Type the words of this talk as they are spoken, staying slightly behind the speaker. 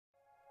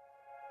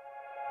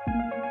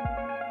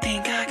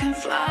Think I can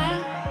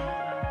fly.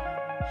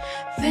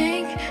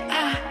 Think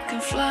I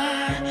can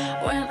fly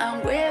when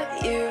I'm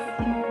with you.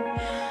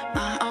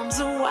 My arms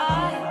are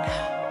wide,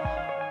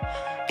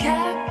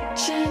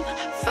 catching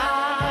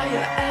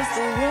fire as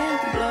the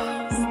wind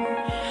blows.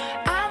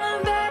 I know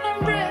that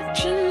I'm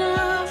rich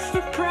enough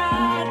for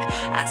pride.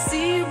 I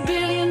see $1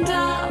 billion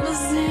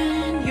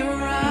in your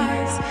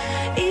eyes,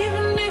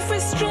 even if we're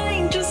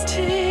strangers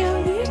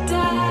till we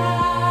die.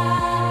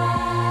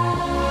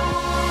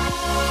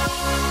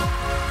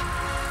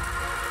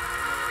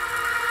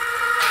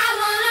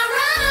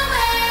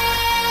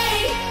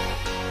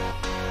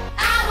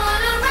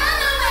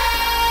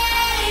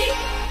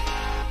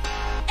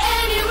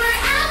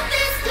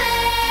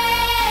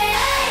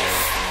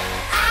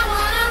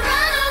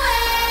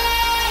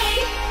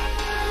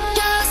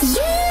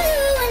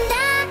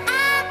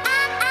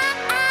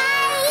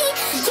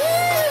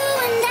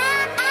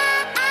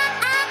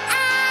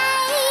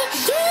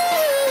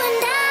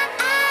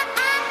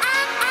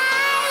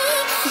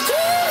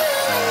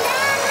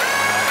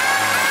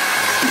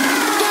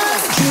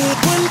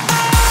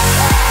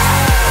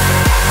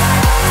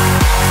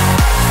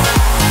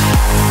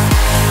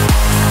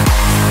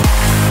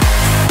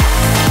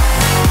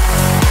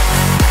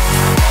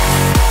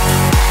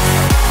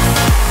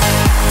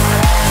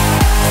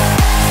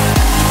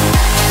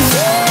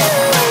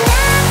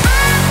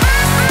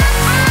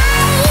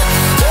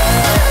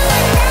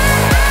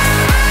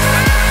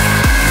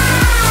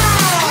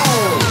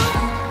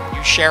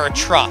 Share a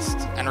trust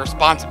and a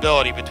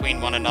responsibility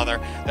between one another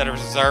that is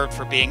reserved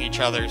for being each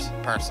other's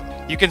person.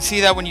 You can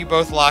see that when you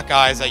both lock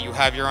eyes, that you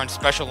have your own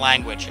special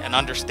language and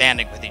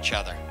understanding with each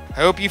other.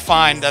 I hope you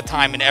find that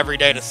time in every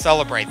day to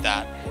celebrate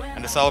that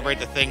and to celebrate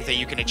the things that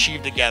you can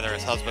achieve together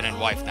as husband and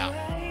wife now.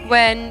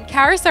 When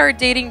Cara started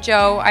dating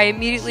Joe, I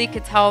immediately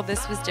could tell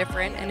this was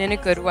different and in a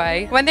good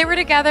way. When they were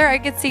together, I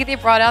could see they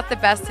brought out the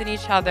best in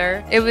each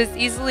other. It was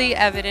easily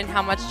evident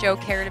how much Joe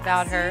cared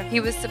about her. He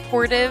was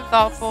supportive,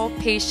 thoughtful,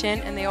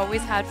 patient, and they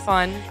always had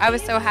fun. I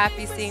was so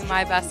happy seeing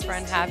my best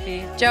friend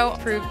happy. Joe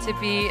proved to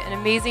be an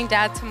amazing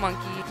dad to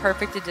Monkey,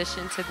 perfect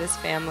addition to this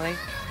family.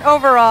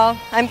 Overall,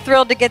 I'm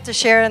thrilled to get to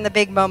share in the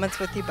big moments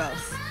with you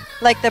both,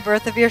 like the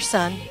birth of your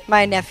son,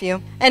 my nephew,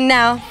 and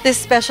now this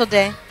special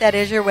day that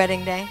is your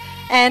wedding day.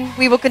 And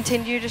we will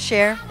continue to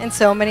share in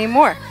so many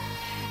more.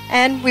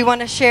 And we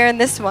want to share in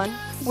this one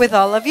with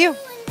all of you.